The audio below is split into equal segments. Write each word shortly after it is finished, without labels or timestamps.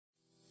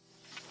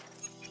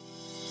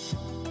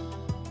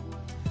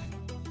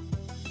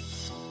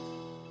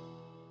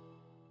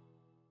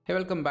Hey,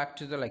 welcome back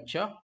to the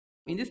lecture.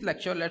 In this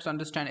lecture, let's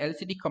understand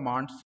LCD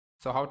commands.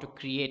 So how to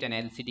create an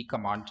LCD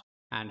command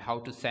and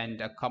how to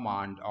send a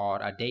command or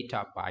a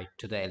data byte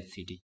to the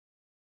LCD.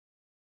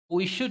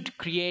 We should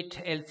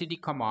create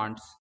LCD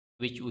commands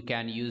which we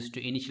can use to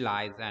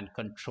initialize and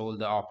control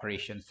the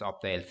operations of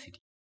the LCD.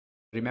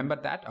 Remember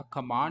that a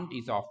command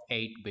is of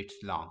 8 bits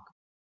long.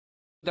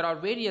 There are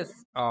various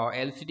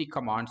LCD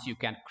commands you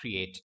can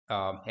create.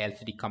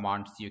 LCD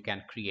commands you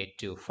can create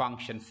to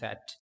function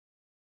set.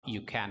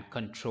 You can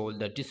control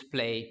the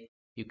display,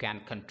 you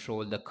can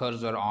control the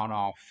cursor on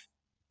off,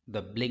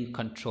 the blink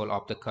control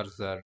of the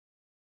cursor,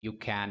 you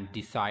can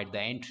decide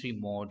the entry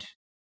mode,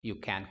 you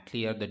can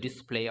clear the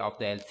display of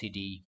the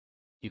LCD,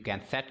 you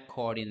can set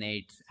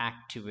coordinates,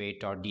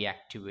 activate or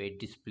deactivate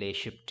display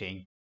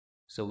shifting.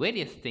 So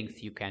various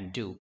things you can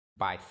do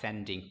by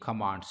sending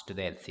commands to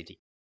the LCD.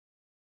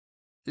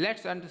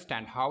 Let's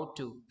understand how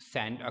to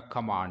send a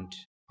command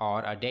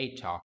or a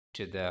data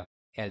to the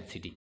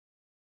LCD.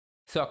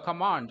 So a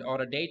command or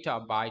a data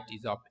byte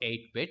is of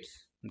 8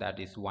 bits, that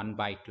is 1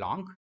 byte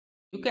long.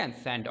 You can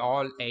send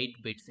all 8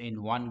 bits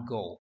in one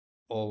go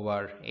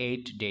over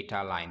 8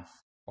 data lines,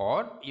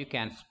 or you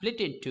can split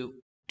into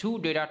 2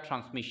 data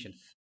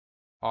transmissions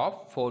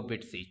of 4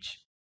 bits each.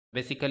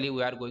 Basically,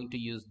 we are going to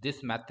use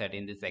this method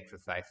in this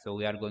exercise. So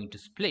we are going to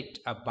split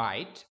a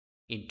byte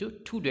into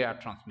 2 data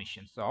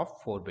transmissions of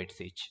 4 bits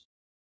each.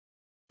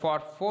 For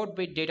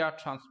 4-bit data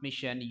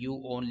transmission,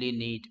 you only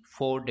need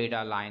 4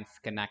 data lines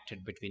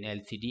connected between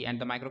LCD and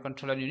the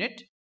microcontroller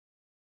unit.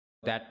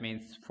 That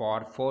means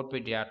for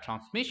 4-bit data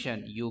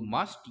transmission, you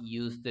must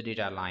use the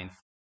data lines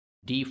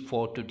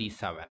D4 to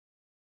D7.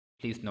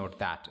 Please note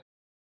that.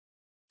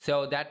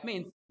 So that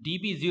means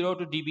DB0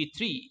 to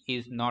DB3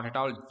 is not at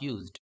all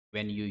used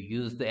when you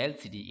use the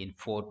LCD in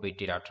 4-bit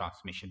data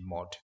transmission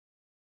mode.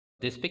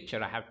 This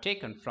picture I have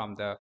taken from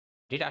the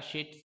data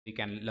sheet. You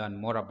can learn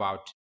more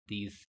about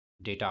these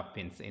data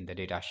pins in the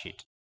data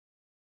sheet.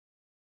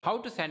 How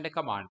to send a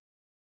command?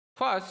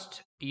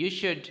 First, you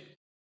should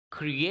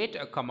create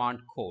a command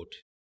code.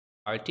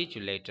 I'll teach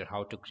you later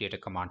how to create a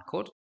command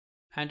code.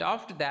 And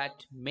after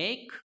that,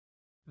 make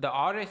the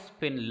RS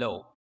pin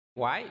low.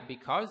 Why?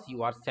 Because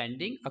you are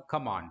sending a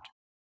command.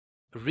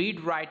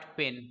 Read-write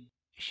pin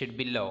should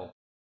be low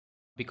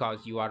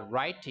because you are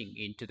writing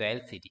into the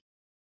LCD.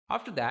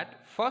 After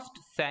that, first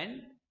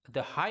send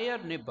the higher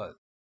nibble,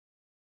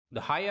 the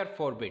higher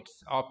 4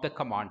 bits of the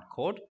command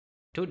code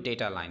to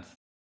data lines.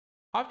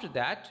 After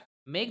that,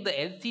 make the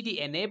LCD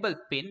enable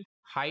pin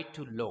high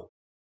to low.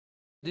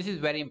 This is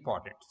very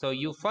important. So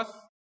you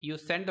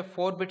send the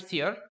 4 bits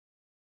here,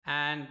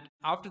 and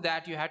after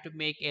that you have to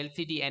make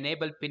LCD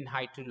enable pin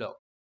high to low.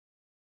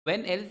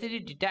 When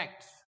LCD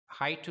detects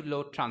high to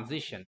low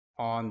transition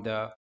on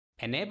the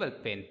enable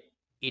pin,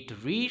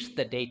 it reads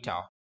the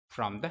data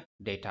from the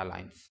data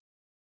lines.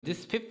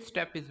 This 5th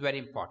step is very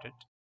important.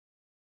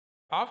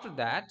 After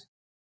that,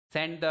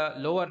 send the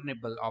lower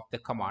nibble of the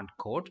command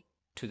code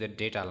to the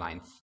data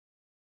lines.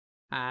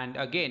 And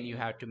again, you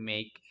have to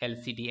make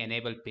LCD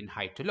enable pin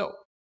high to low.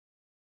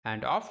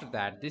 And after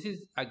that, this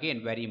is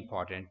again very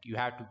important. You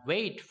have to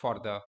wait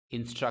for the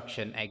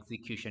instruction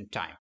execution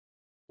time.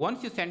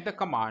 Once you send the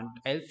command,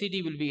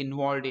 LCD will be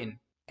involved in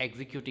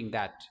executing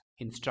that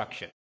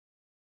instruction.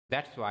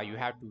 That's why you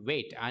have to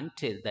wait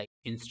until the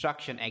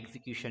instruction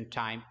execution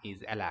time is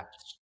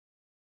elapsed.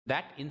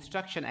 That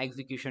instruction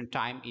execution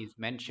time is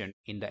mentioned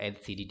in the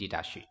LCD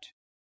datasheet.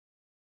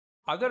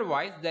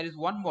 Otherwise, there is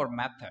one more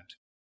method.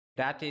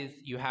 That is,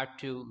 you have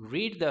to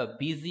read the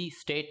busy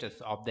status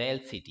of the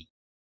LCD.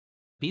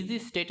 Busy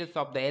status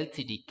of the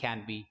LCD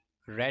can be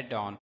read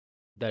on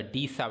the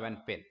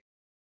D7 pin.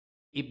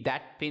 If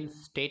that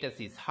pin's status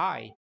is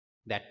high,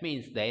 that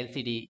means the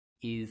LCD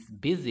is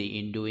busy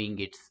in doing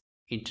its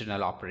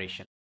internal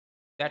operation.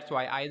 That's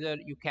why either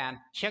you can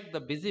check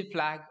the busy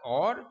flag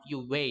or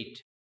you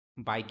wait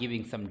by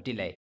giving some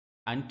delay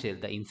until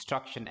the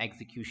instruction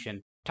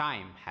execution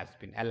time has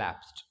been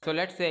elapsed. So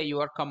let's say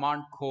your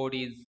command code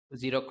is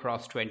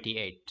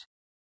 0x28.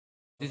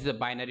 This is a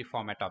binary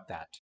format of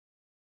that.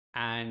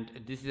 And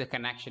this is a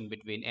connection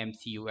between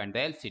MCU and the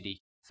LCD.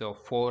 So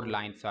 4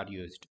 lines are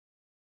used,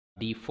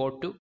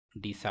 D4 to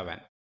D7.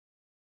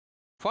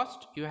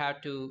 First, you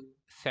have to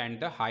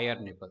send the higher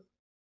nibble.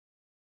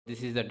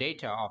 This is the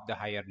data of the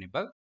higher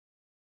nibble.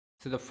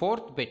 So the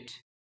 4th bit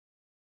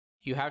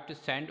you have to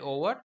send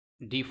over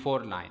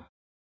D4 line,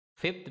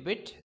 5th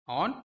bit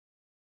on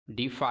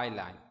D5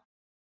 line,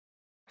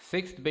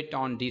 6th bit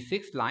on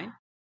D6 line,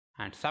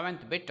 and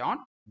 7th bit on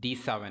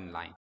D7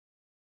 line.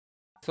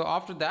 So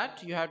after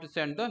that, you have to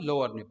send the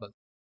lower nibble.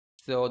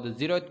 So the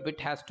 0th bit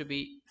has to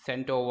be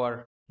sent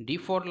over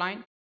D4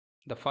 line,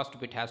 the 1st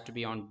bit has to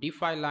be on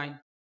D5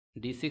 line,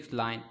 D6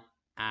 line,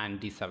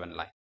 and D7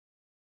 line.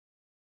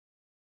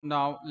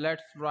 Now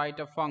let's write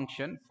a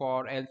function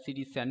for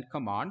LCD send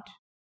command.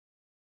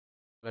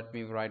 Let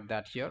me write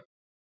that here.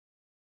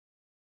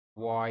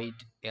 Void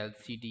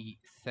LCD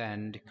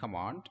send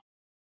command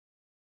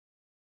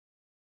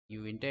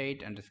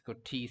uint8 underscore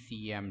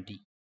tcmd.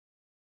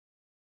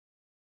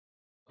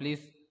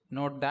 Please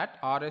Note that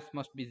RS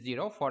must be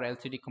 0 for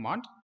LCD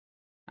command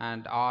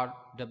and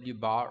RW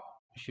bar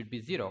should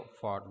be 0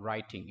 for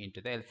writing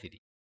into the LCD.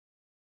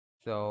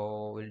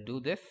 So we'll do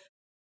this.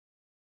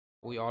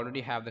 We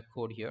already have the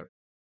code here.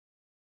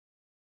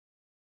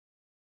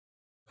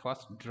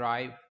 First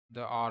drive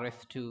the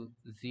RS to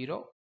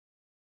 0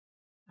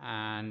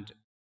 and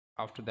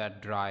after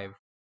that drive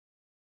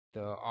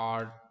the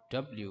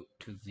RW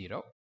to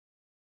 0,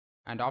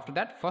 and after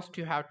that first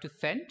you have to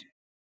send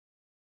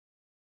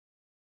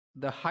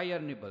the higher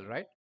nibble,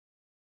 right?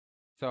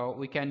 So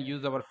we can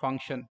use our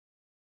function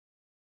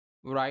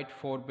write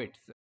 4 bits.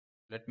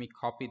 Let me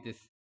copy this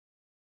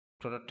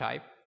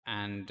prototype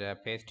and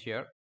paste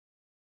here.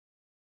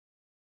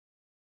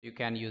 You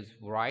can use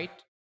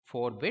write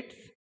 4 bits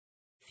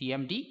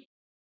CMD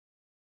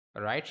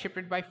write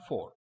shifted by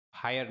 4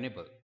 higher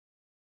nibble.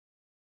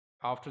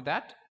 After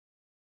that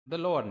the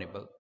lower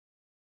nibble,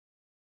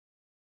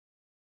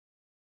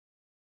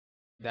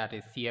 that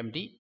is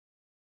CMD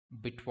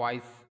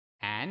bitwise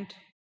AND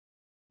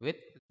with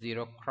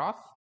 0 cross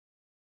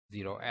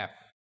 0F,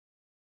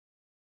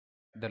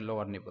 the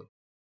lower nibble.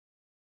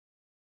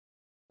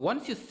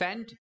 Once you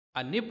send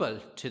a nibble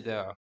to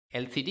the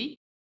LCD,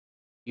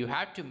 you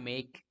have to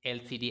make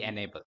LCD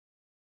enable.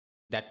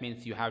 That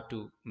means you have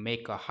to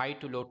make a high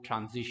to low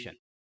transition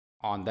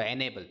on the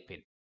enable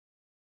pin.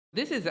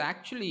 This is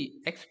actually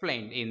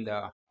explained in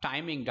the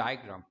timing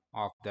diagram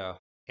of the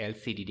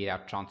LCD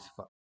data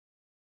transfer.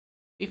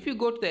 If you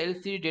go to the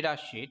LCD data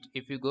sheet,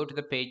 if you go to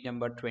the page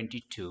number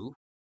 22,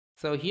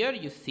 so here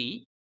you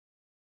see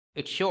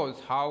it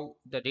shows how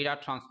the data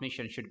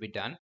transmission should be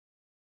done.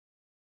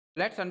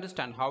 Let's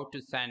understand how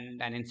to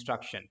send an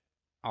instruction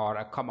or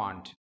a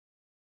command.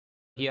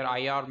 Here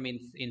IR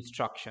means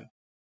instruction.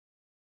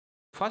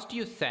 First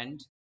you send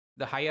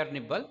the higher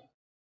nibble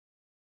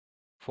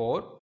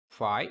 4,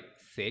 5,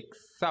 6,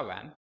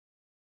 7.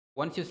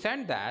 Once you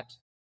send that,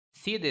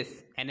 see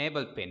this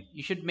enable pin.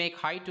 You should make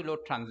high to low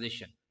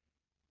transition.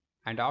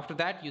 And after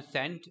that you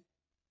send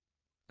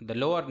the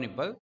lower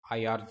nibble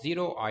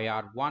IR0,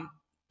 IR1,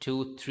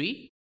 2,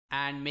 3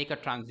 and make a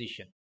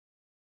transition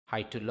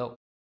high to low.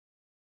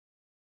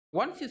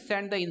 Once you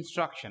send the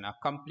instruction, a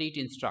complete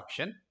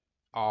instruction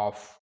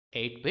of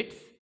 8 bits,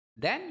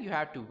 then you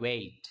have to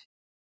wait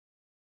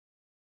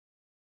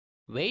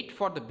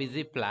for the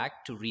busy flag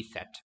to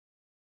reset.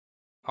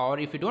 Or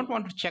if you don't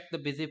want to check the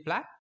busy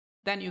flag,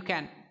 then you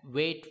can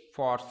wait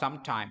for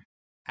some time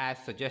as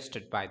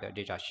suggested by the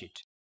datasheet.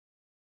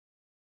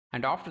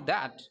 And after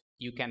that,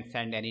 you can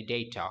send any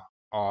data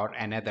or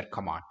another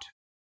command.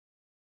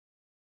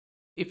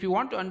 If you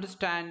want to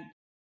understand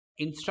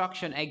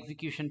instruction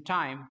execution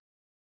time,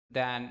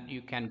 then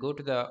you can go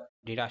to the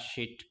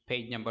datasheet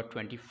page number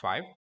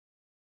 25.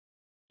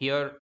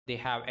 Here they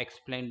have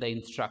explained the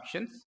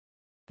instructions.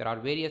 There are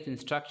various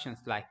instructions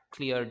like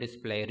clear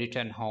display,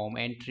 return home,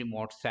 entry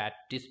mode set,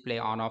 display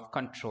on off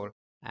control,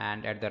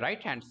 and at the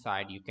right hand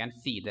side you can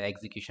see the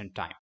execution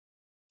time.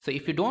 So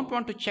if you don't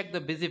want to check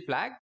the busy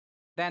flag,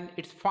 then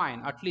it's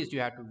fine. At least you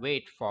have to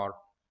wait for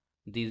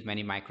these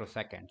many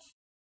microseconds.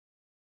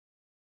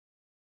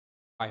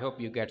 I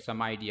hope you get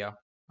some idea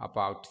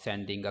about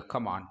sending a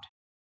command.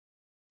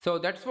 So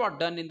that's what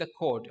done in the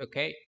code,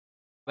 okay?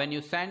 When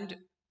you send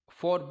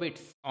 4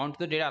 bits onto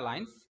the data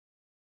lines,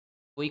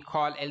 we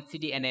call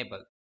LCD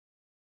enable.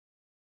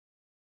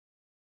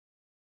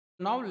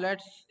 Now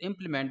let's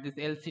implement this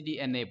LCD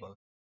enable.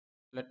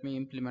 Let me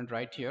implement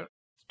right here,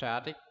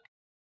 static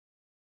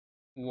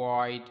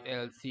void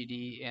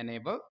LCD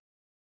enable.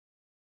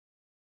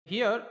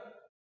 Here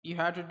you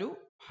have to do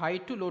high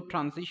to low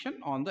transition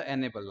on the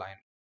enable line.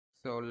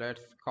 So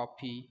let's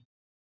copy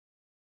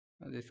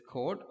this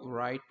code,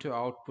 write to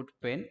output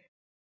pin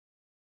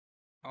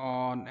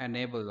on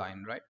enable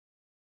line, right?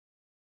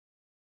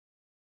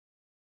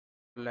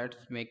 Let's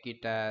make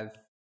it as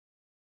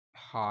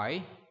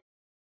high.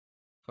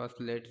 First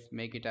let's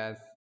make it as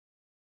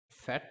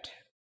set,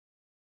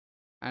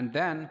 and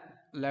then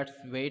let's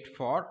wait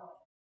for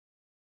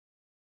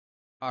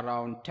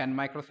around 10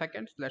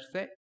 microseconds, let's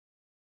say,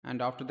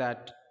 and after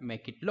that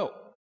make it low,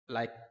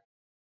 like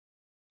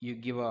you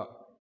give a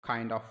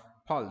kind of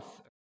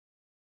pulse.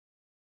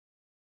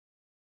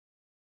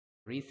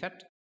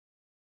 Reset,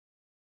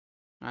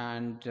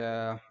 and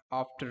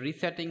after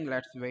resetting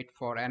let's wait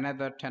for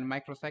another 10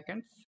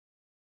 microseconds,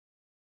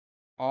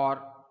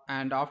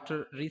 and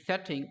after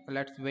resetting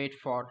let's wait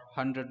for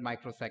 100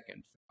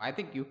 microseconds. I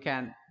think you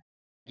can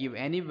give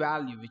any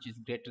value which is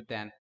greater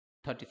than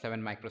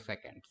 37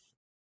 microseconds,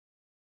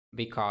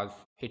 because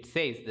it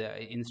says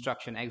the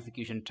instruction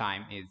execution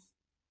time is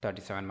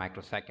 37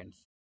 microseconds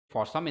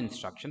for some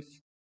instructions.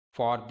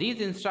 For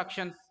these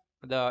instructions,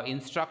 the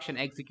instruction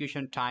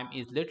execution time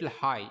is little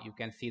high. You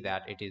can see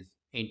that it is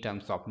in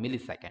terms of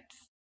milliseconds.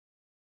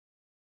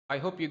 I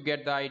hope you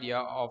get the idea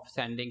of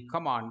sending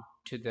command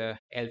to the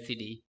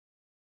LCD.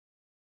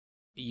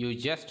 You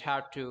just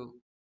have to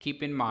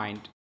keep in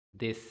mind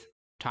this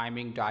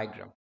timing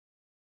diagram.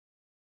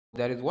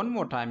 There is one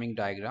more timing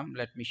diagram.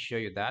 Let me show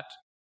you that.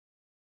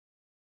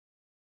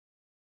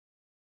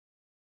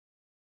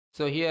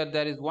 So here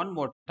there is one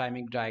more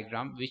timing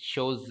diagram which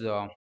shows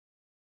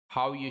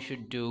how you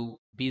should do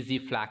busy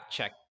flag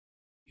check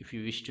if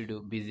you wish to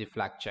do busy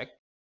flag check.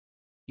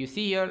 You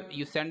see here,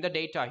 you send the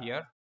data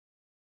here.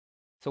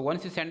 So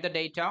once you send the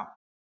data,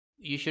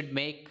 you should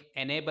make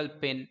enable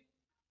pin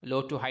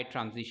low to high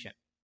transition.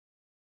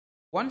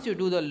 Once you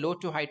do the low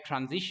to high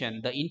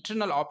transition, the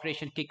internal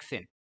operation kicks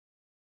in.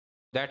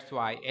 That's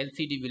why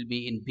LCD will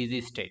be in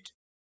busy state.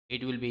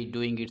 It will be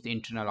doing its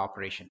internal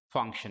operation,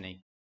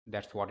 functioning.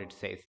 That's what it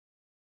says.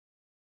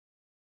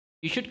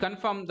 You should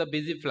confirm the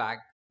busy flag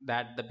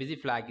that the busy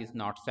flag is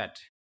not set.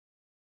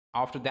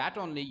 After that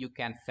only you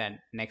can send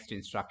next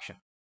instruction.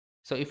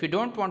 So if you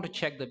don't want to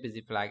check the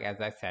busy flag,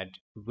 as I said,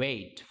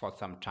 wait for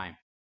some time.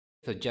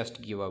 So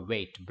just give a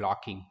wait,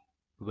 blocking,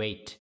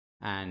 wait,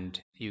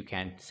 and you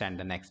can send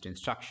the next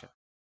instruction.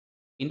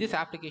 In this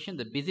application,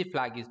 the busy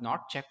flag is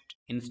not checked.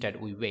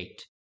 Instead, we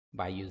wait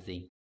by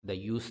using the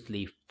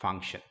useLeave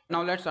function.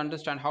 Now let's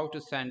understand how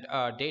to send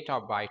a data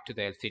byte to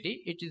the LCD.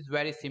 It is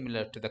very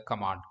similar to the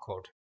command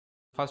code.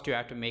 First, you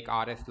have to make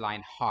RS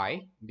line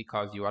high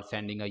because you are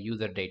sending a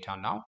user data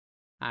now,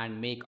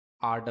 and make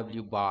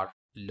RW bar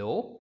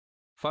low.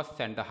 First,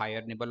 send the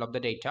higher nibble of the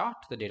data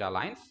to the data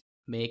lines.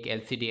 Make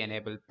LCD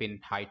enable pin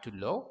high to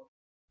low.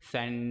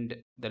 Send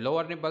the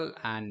lower nibble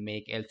and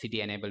make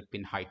LCD enable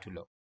pin high to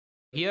low.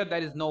 Here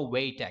there is no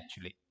wait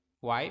actually.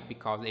 Why?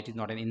 Because it is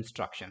not an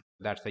instruction.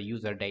 That's a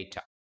user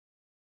data.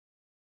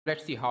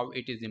 Let's see how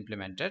it is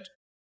implemented.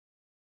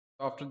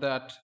 After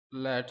that,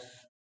 let's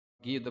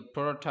give the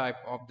prototype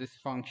of this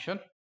function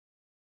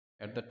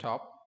at the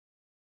top.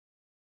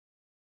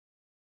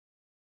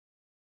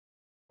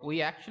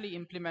 We actually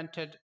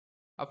implemented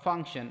a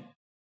function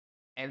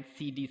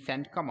LCD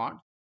send command.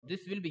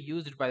 This will be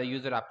used by the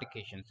user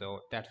application, so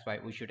that's why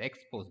we should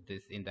expose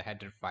this in the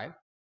header file.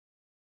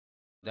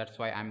 That's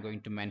why I'm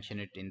going to mention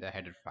it in the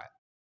header file.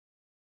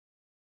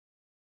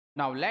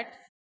 Now let's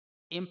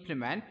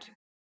implement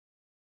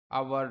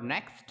our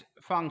next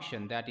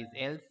function, that is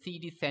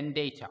LCD send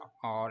data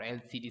or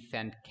LCD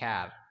send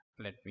char.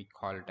 Let me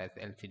call it as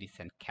LCD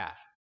send char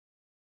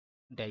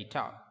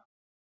data.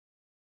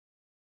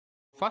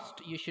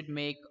 First you should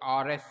make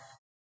RS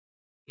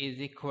is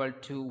equal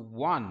to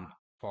 1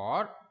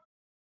 for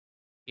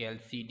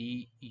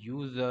LCD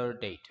user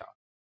data.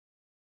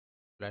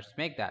 Let's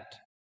make that.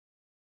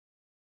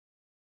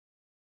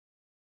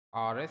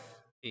 RS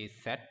is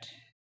set.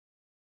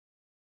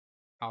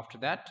 After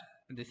that,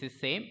 this is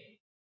same.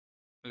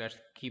 Let's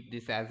keep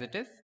this as it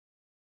is.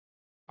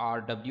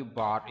 RW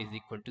bar is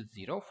equal to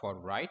 0 for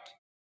write.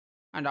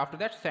 And after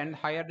that, send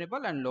higher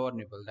nibble and lower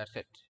nibble. That's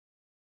it.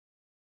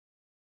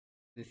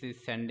 This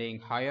is sending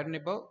higher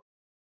nibble.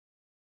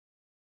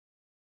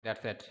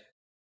 That's it.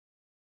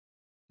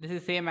 This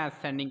is same as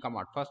sending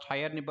command. First,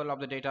 higher nibble of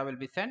the data will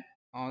be sent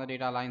on the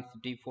data lines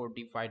D4,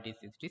 D5, D6,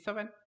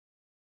 D7.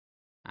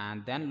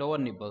 And then lower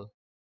nibble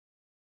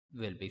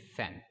will be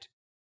sent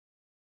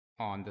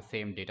on the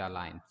same data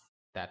lines,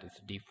 that is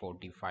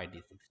D4, D5,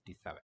 D6,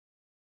 D7,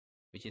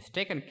 which is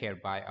taken care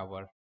by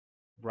our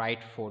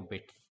write 4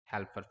 bits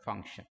helper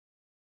function.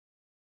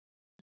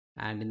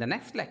 And in the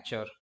next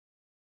lecture,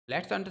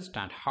 let's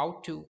understand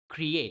how to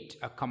create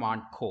a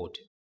command code.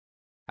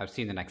 I'll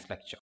see you in the next lecture.